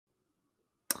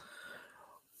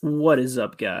What is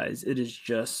up, guys? It is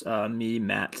just me,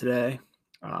 Matt, today.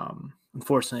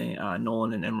 Unfortunately,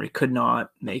 Nolan and Emery could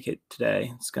not make it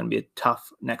today. It's going to be a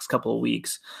tough next couple of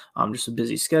weeks. Just some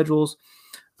busy schedules.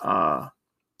 Uh,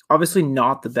 Obviously,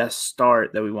 not the best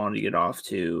start that we wanted to get off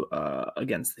to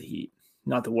against the Heat.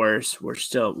 Not the worst. We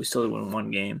still win one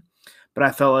game, but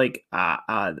I felt like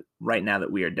right now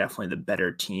that we are definitely the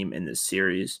better team in this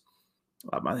series.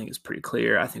 I think it's pretty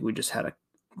clear. I think we just had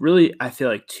I feel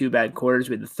like two bad quarters.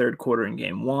 We had the third quarter in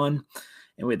game one,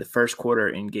 and we had the first quarter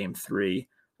in game three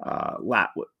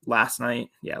last night.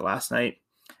 Yeah, last night.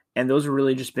 And those have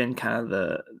really just been kind of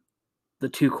the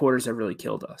two quarters that really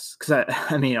killed us. Because,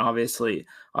 I mean, obviously it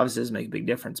doesn't make a big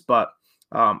difference. But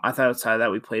I thought outside of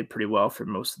that, we played pretty well for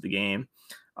most of the game,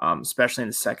 especially in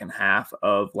the second half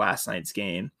of last night's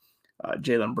game.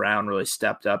 Jaylen Brown really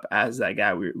stepped up as that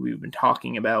guy we've been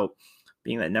talking about,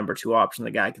 being that number two option.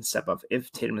 The guy can step up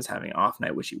if Tatum is having an off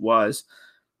night, which he was.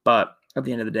 But at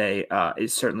the end of the day,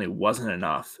 it certainly wasn't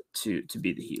enough to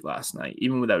beat the Heat last night,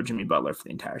 even without Jimmy Butler for the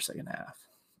entire second half.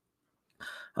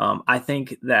 I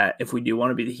think that if we do want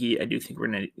to be the Heat, I do think we're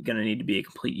going to need to be a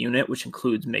complete unit, which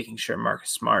includes making sure Marcus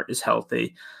Smart is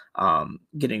healthy,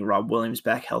 getting Rob Williams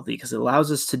back healthy, because it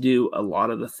allows us to do a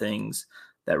lot of the things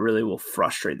that really will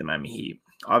frustrate the Miami Heat.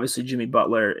 Obviously, Jimmy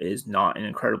Butler is not an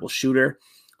incredible shooter,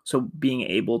 so being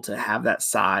able to have that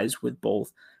size with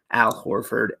both Al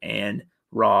Horford and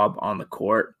Rob on the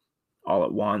court all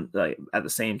at once, like at the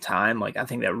same time, like I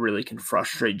think that really can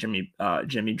frustrate Jimmy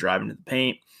driving to the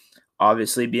paint.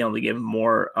 Obviously, being able to give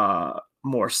more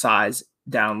size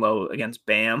down low against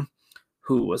Bam,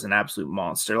 who was an absolute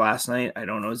monster last night. I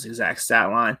don't know his exact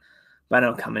stat line, but I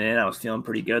know coming in, I was feeling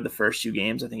pretty good. The first two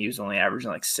games, I think he was only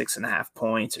averaging like 6.5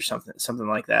 points or something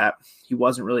like that. He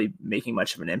wasn't really making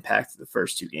much of an impact the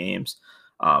first two games,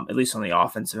 at least on the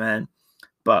offensive end.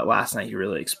 But last night, he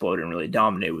really exploded and really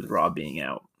dominated with Rob being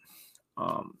out.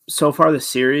 So far this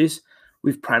series,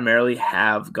 we've primarily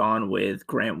have gone with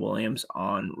Grant Williams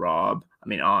on Bam.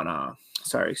 And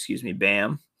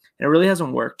it really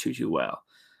hasn't worked too well.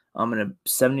 In a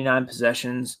 79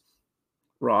 possessions,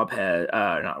 Bam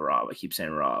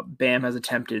has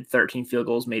attempted 13 field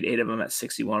goals, made 8 of them at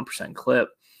 61% clip.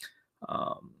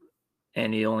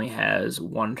 And he only has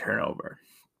one turnover.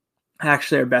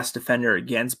 Actually, our best defender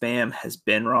against Bam has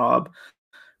been Rob,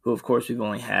 who, of course, we've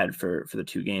only had for the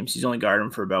two games. He's only guarded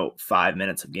him for about 5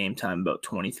 minutes of game time, about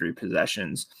 23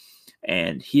 possessions.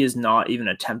 And he has not even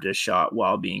attempted a shot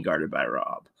while being guarded by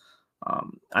Rob.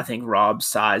 I think Rob's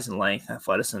size and length and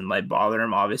athleticism might bother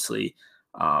him. Obviously,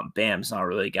 Bam's not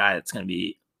really a guy that's going to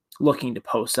be looking to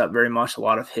post up very much. A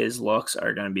lot of his looks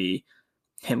are going to be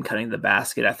him cutting the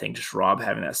basket. I think just Rob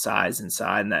having that size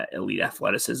inside and that elite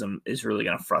athleticism is really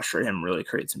going to frustrate him, really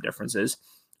create some differences.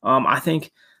 I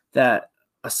think that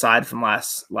aside from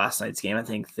last night's game, I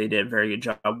think they did a very good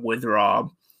job with Rob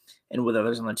and with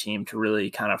others on the team to really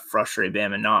kind of frustrate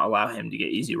Bam and not allow him to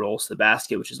get easy rolls to the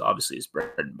basket, which is obviously his bread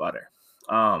and butter.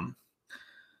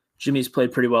 Jimmy's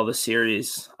played pretty well this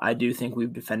series. I do think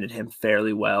we've defended him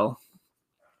fairly well.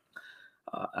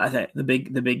 I think the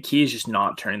big key is just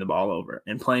not turning the ball over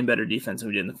and playing better defense than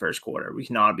we did in the first quarter. We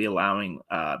cannot be allowing,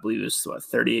 I believe it was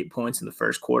 38 points in the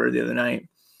first quarter the other night.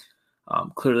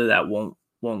 Clearly that won't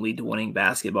lead to winning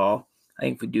basketball. I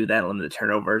think if we do that and limit the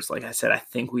turnovers, like I said, I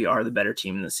think we are the better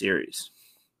team in the series.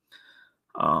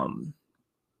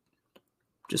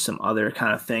 Just some other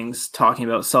kind of things talking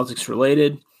about Celtics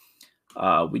related.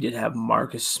 We did have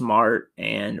Marcus Smart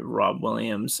and Rob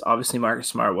Williams. Obviously, Marcus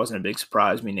Smart wasn't a big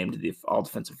surprise. We named to the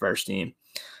all-defensive first team.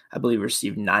 I believe we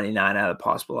received 99 out of the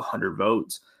possible 100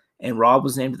 votes. And Rob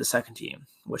was named to the second team,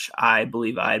 which I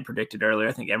believe I had predicted earlier.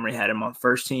 I think Emery had him on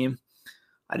first team.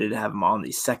 I did have him on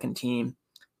the second team.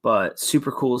 But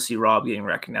super cool to see Rob getting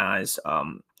recognized.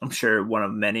 I'm sure one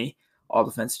of many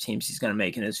all-defensive teams he's going to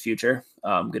make in his future.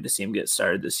 Good to see him get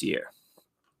started this year.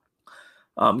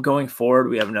 Going forward,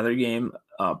 we have another game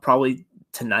probably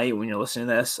tonight when you're listening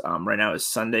to this. Right now is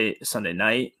Sunday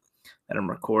night that I'm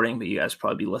recording, but you guys will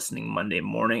probably be listening Monday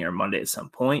morning or Monday at some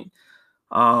point.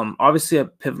 Obviously, a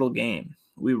pivotal game.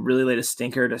 We really laid a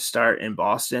stinker to start in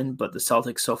Boston, but the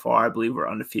Celtics so far, I believe, we're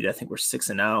undefeated. I think we're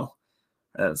 6-0.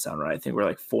 That doesn't sound right. I think we're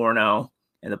like 4-0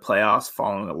 in the playoffs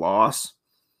following a loss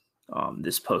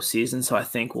this postseason. So I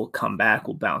think we'll come back.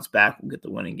 We'll bounce back. We'll get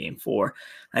the win in game 4.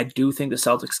 I do think the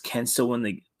Celtics can still win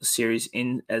the series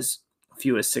in as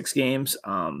few as 6 games,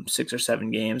 6 or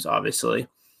 7 games, obviously.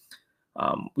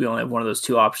 We only have one of those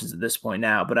two options at this point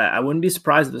now, but I wouldn't be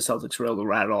surprised if the Celtics were able to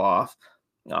rattle off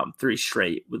 3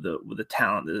 straight with the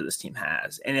talent that this team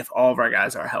has, and if all of our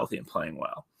guys are healthy and playing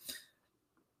well.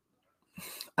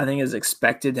 I think it's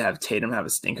expected to have Tatum have a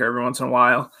stinker every once in a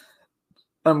while.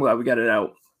 I'm glad we got it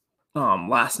out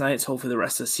last night. So hopefully the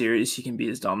rest of the series he can be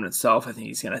his dominant self. I think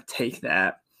he's going to take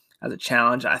that as a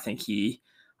challenge. I think he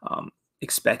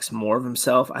expects more of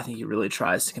himself. I think he really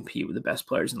tries to compete with the best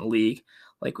players in the league,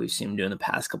 like we've seen him do in the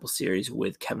past couple series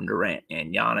with Kevin Durant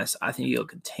and Giannis. I think he'll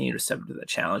continue to step into the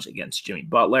challenge against Jimmy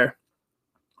Butler,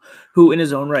 who in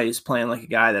his own right is playing like a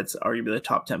guy that's arguably a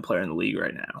top 10 player in the league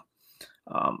right now.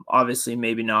 Obviously,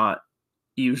 maybe not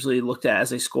usually looked at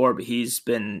as a scorer, but he's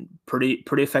been pretty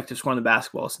effective scoring the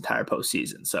basketball this entire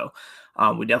postseason. So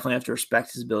we definitely have to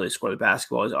respect his ability to score the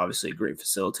basketball. He's obviously a great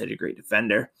facilitator, great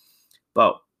defender.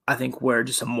 But I think we're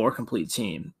just a more complete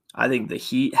team. I think the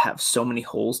Heat have so many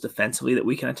holes defensively that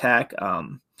we can attack.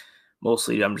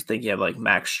 Mostly, I'm just thinking of like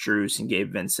Max Strus and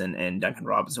Gabe Vincent and Duncan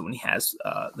Robinson when he has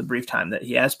the brief time that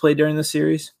he has played during the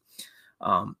series.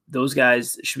 Those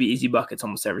guys should be easy buckets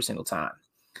almost every single time.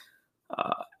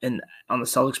 And on the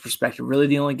Celtics perspective, really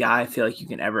the only guy I feel like you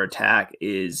can ever attack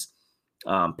is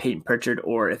Peyton Pritchard,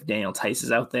 or if Daniel Theis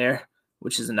is out there,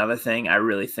 which is another thing. I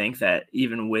really think that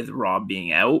even with Rob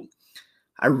being out,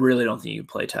 I really don't think you can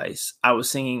play Theis. I was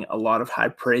singing a lot of high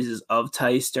praises of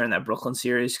Theis during that Brooklyn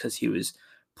series because he was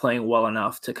playing well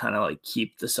enough to kind of like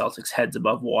keep the Celtics' heads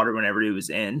above water whenever he was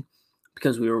in,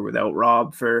 because we were without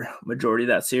Rob for majority of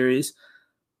that series.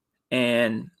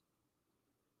 And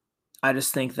I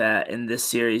just think that in this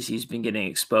series, he's been getting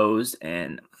exposed.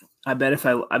 And I bet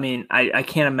I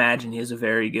can't imagine he has a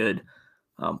very good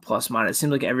plus minus. It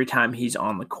seems like every time he's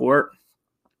on the court,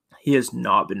 he has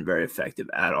not been very effective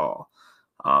at all.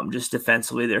 Just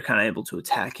defensively, they're kind of able to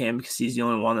attack him because he's the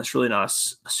only one that's really not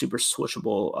a super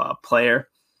switchable player.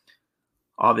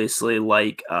 Obviously,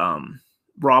 like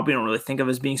Rob, we don't really think of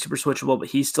as being super switchable, but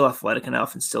he's still athletic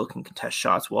enough and still can contest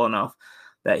shots well enough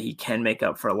that he can make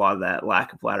up for a lot of that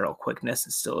lack of lateral quickness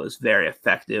and still is very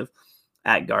effective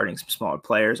at guarding some smaller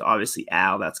players. Obviously,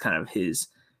 Al, that's kind of his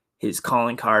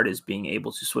calling card, is being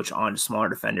able to switch on to smaller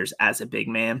defenders as a big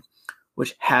man,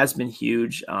 which has been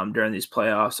huge during these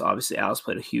playoffs. Obviously, Al's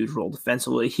played a huge role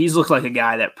defensively. He's looked like a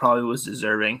guy that probably was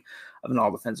deserving of an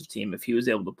all-defensive team if he was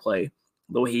able to play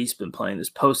the way he's been playing this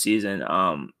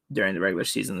postseason during the regular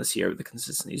season this year with the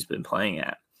consistency he's been playing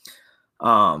at.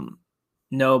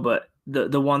 No, but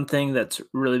the one thing that's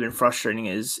really been frustrating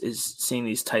is seeing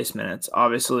these Theis minutes.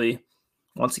 Obviously,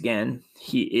 once again,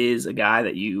 he is a guy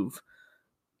that you've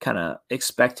kind of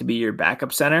expect to be your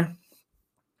backup center.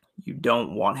 You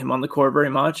don't want him on the court very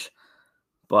much,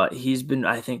 but he's been,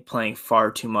 I think, playing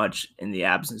far too much in the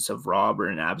absence of Rob or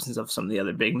in absence of some of the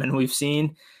other big men we've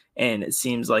seen. And it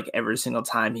seems like every single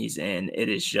time he's in, he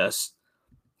is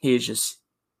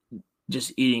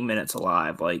just eating minutes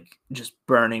alive, like just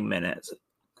burning minutes.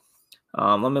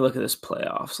 Let me look at this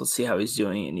playoffs. Let's see how he's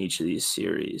doing in each of these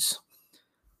series.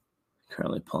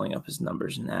 Currently pulling up his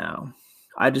numbers now.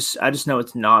 I just know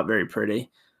it's not very pretty.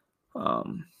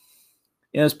 In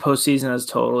his postseason as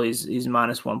total, he's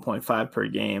minus 1.5 per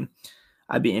game.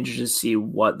 I'd be interested to see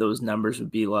what those numbers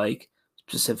would be like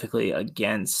specifically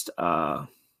against the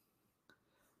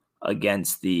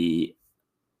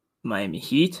Miami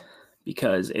Heat,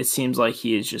 because it seems like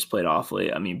he has just played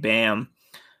awfully. I mean, Bam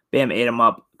ate him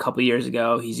up a couple years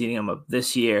ago. He's eating him up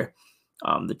this year.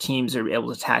 The teams are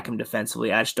able to attack him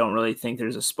defensively. I just don't really think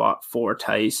there's a spot for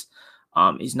Theis.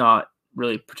 He's not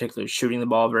really particularly shooting the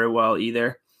ball very well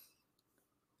either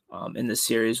in this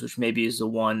series, which maybe is the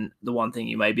one thing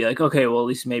you might be like, okay, well, at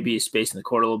least maybe he's spacing the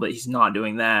court a little bit. He's not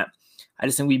doing that. I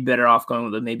just think we'd be better off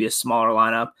going with maybe a smaller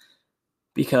lineup,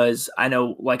 because I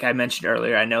know, like I mentioned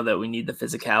earlier, I know that we need the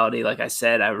physicality. Like I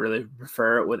said, I really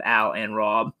prefer it with Al and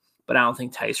Rob, but I don't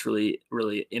think Theis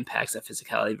really impacts that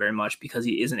physicality very much, because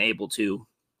he isn't able to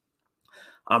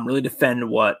really defend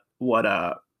what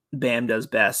Bam does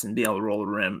best and be able to roll the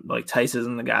rim. Like Theis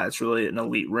isn't the guy that's really an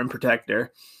elite rim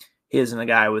protector. He isn't a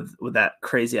guy with that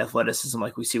crazy athleticism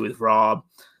like we see with Rob.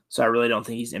 So I really don't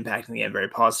think he's impacting the game very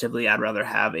positively. I'd rather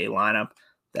have a lineup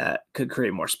that could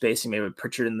create more spacing, maybe with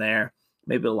Pritchard in there,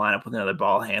 maybe a lineup with another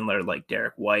ball handler like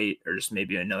Derek White, or just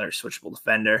maybe another switchable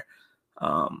defender.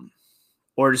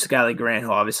 Or just a guy like Grant,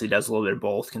 who obviously does a little bit of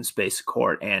both, can space the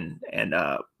court and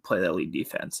play that lead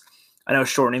defense. I know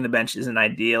shortening the bench isn't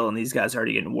ideal, and these guys are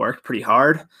already getting worked pretty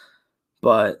hard,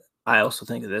 but I also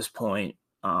think at this point,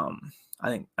 I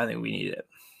think we need it.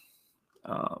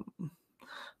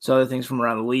 So other things from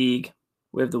around the league,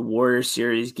 we have the Warriors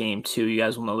series game 2. You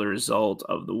guys will know the result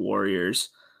of the Warriors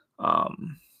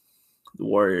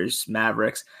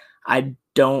Mavericks. I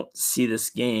don't see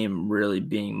this game really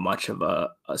being much of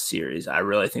a series. I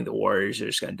really think the Warriors are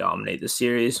just going to dominate the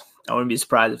series. I wouldn't be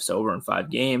surprised if it's over in 5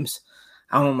 games.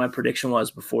 I don't know what my prediction was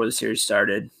before the series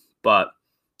started, but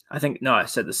I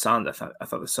said the Suns. I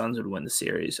thought the Suns would win the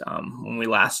series when we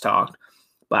last talked,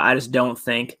 but I just don't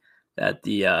think that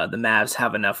the Mavs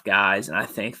have enough guys, and I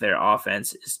think their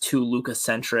offense is too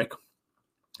Luka-centric.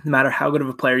 No matter how good of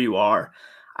a player you are,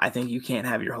 I think you can't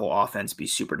have your whole offense be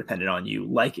super dependent on you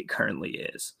like it currently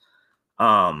is.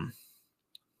 Some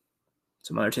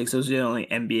other takes. Those are the only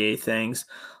NBA things.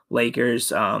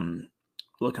 Lakers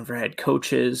looking for head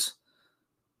coaches.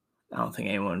 I don't think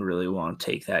anyone really want to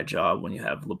take that job when you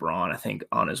have LeBron, I think,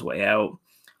 on his way out.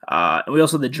 And we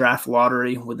also have the draft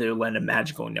lottery with the Atlanta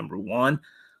Magic going number 1.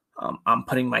 I'm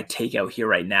putting my take out here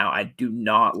right now. I do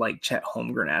not like Chet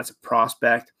Holmgren as a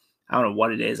prospect. I don't know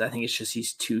what it is. I think it's just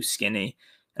he's too skinny.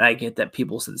 And I get that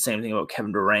people said the same thing about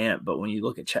Kevin Durant, but when you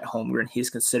look at Chet Holmgren, he's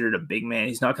considered a big man.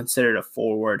 He's not considered a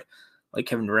forward like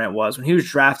Kevin Durant was. When he was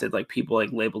drafted, like people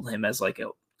like labeled him as like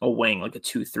a wing, like a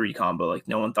 2-3 combo. Like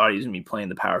no one thought he was going to be playing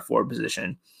the power forward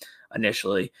position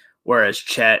initially. Whereas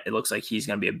Chet, it looks like he's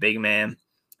going to be a big man.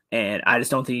 And I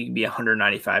just don't think he can be a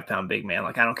 195-pound big man.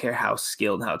 Like I don't care how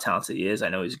skilled and how talented he is. I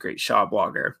know he's a great shot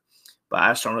blocker, but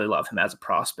I just don't really love him as a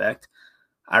prospect.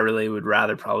 I really would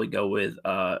rather probably go with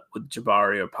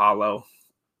Jabari or Paolo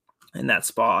in that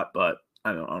spot, but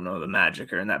I don't know, the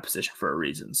Magic are in that position for a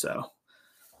reason. So,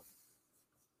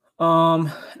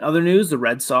 other news: the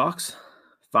Red Sox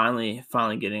finally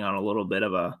getting on a little bit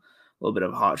of a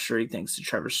hot streak thanks to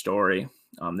Trevor Story.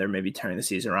 They're maybe turning the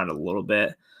season around a little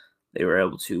bit. They were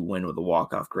able to win with a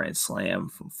walk-off grand slam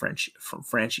from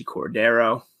Franchy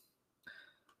Cordero.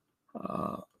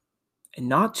 And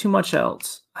not too much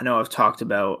else. I know I've talked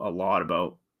about a lot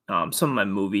about some of my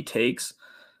movie takes.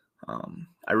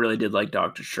 I really did like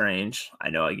Doctor Strange. I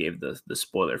know I gave the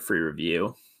spoiler-free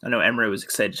review. I know Emery was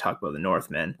excited to talk about the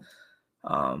Northman.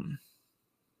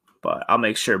 But I'll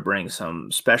make sure to bring some,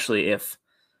 especially if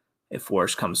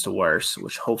worse comes to worse,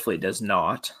 which hopefully it does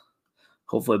not.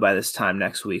 Hopefully by this time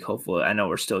next week, I know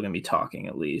we're still going to be talking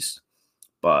at least.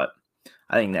 But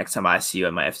I think next time I see you, I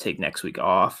might have to take next week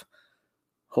off.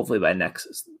 Hopefully by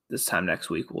this time next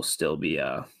week, we'll still be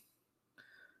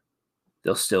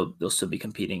they'll still be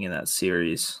competing in that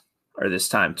series. Or this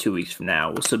time 2 weeks from now,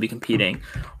 we'll still be competing.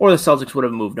 Or the Celtics would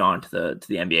have moved on to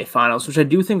the NBA Finals, which I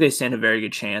do think they stand a very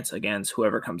good chance against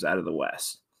whoever comes out of the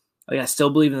West. Like I still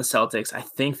believe in the Celtics. I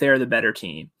think they're the better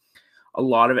team. A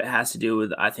lot of it has to do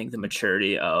with, I think, the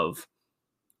maturity of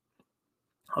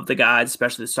the guys,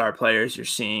 especially the star players. You're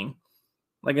seeing,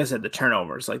 like I said, the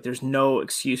turnovers. Like there's no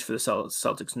excuse for the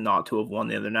Celtics not to have won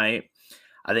the other night.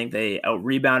 I think they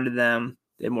out-rebounded them.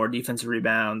 They had more defensive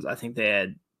rebounds. I think they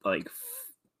had like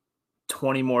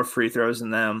 20 more free throws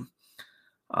than them.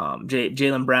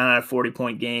 Jaylen Brown had a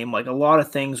 40-point game. Like a lot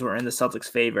of things were in the Celtics'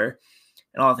 favor,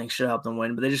 and all things should help them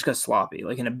win, but they just got sloppy.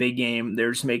 Like in a big game,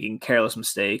 they're just making careless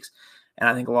mistakes. And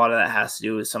I think a lot of that has to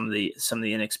do with some of the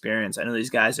inexperience. I know these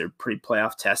guys are pretty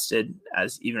playoff tested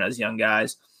even as young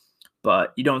guys,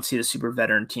 but you don't see the super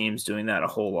veteran teams doing that a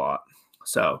whole lot.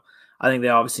 So I think they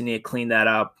obviously need to clean that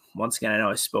up. Once again, I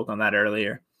know I spoke on that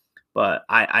earlier, but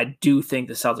I do think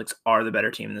the Celtics are the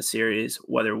better team in the series,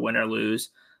 whether win or lose.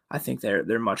 I think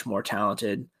they're much more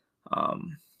talented.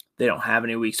 They don't have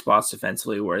any weak spots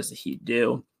defensively, whereas the Heat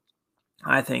do.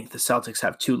 I think the Celtics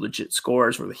have 2 legit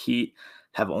scorers, where the Heat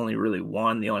have only really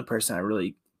one. The only person I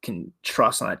really can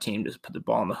trust on that team to put the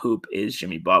ball in the hoop is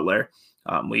Jimmy Butler.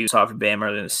 We saw for Bam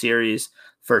earlier in the series.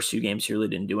 First 2 games, he really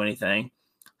didn't do anything.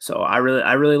 So I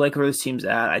really like where this team's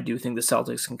at. I do think the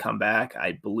Celtics can come back.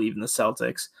 I believe in the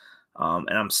Celtics. And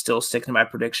I'm still sticking to my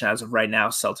prediction as of right now,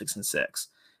 Celtics in 6.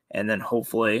 And then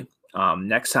hopefully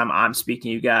next time I'm speaking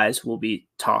to you guys, we'll be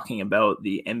talking about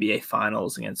the NBA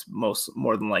Finals against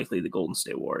more than likely the Golden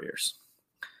State Warriors.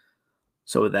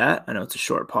 So with that, I know it's a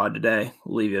short pod today.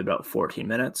 We'll leave you about 14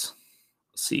 minutes.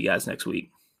 See you guys next week.